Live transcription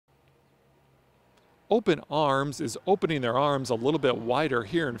Open Arms is opening their arms a little bit wider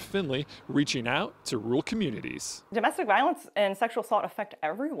here in Findlay, reaching out to rural communities. Domestic violence and sexual assault affect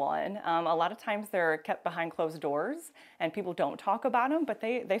everyone. A lot of times they're kept behind closed doors and people don't talk about them, but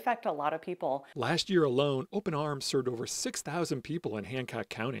they affect a lot of people. Last year alone, Open Arms served over 6,000 people in Hancock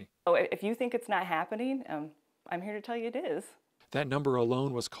County. So if you think it's not happening, I'm here to tell you it is. That number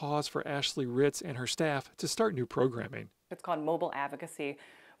alone was cause for Ashley Ritz and her staff to start new programming. It's called mobile advocacy.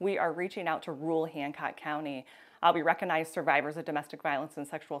 We are reaching out to rural Hancock County. We recognize survivors of domestic violence and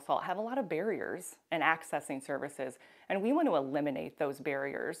sexual assault have a lot of barriers in accessing services, and we want to eliminate those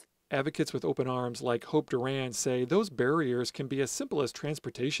barriers. Advocates with Open Arms like Hope Duran say those barriers can be as simple as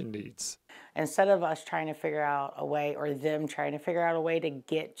transportation needs. Instead of us trying to figure out a way, or them trying to figure out a way to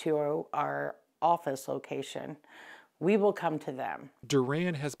get to our office location, we will come to them.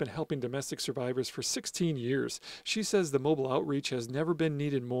 Duran has been helping domestic survivors for 16 years. She says the mobile outreach has never been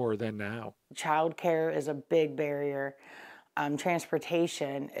needed more than now. Childcare is a big barrier.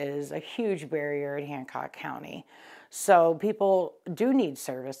 Transportation is a huge barrier in Hancock County. So people do need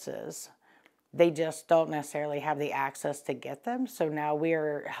services. They just don't necessarily have the access to get them. So now we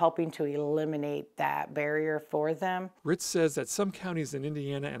are helping to eliminate that barrier for them. Ritz says that some counties in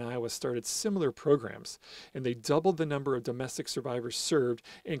Indiana and Iowa started similar programs, and they doubled the number of domestic survivors served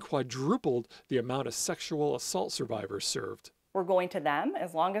and quadrupled the amount of sexual assault survivors served. We're going to them.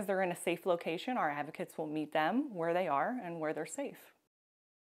 As long as they're in a safe location, our advocates will meet them where they are and where they're safe.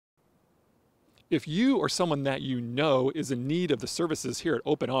 If you or someone that you know is in need of the services here at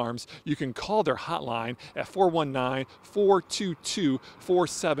Open Arms, you can call their hotline at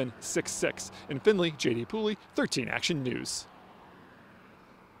 419-422-4766. In Findlay, J.D. Pooley, 13 Action News.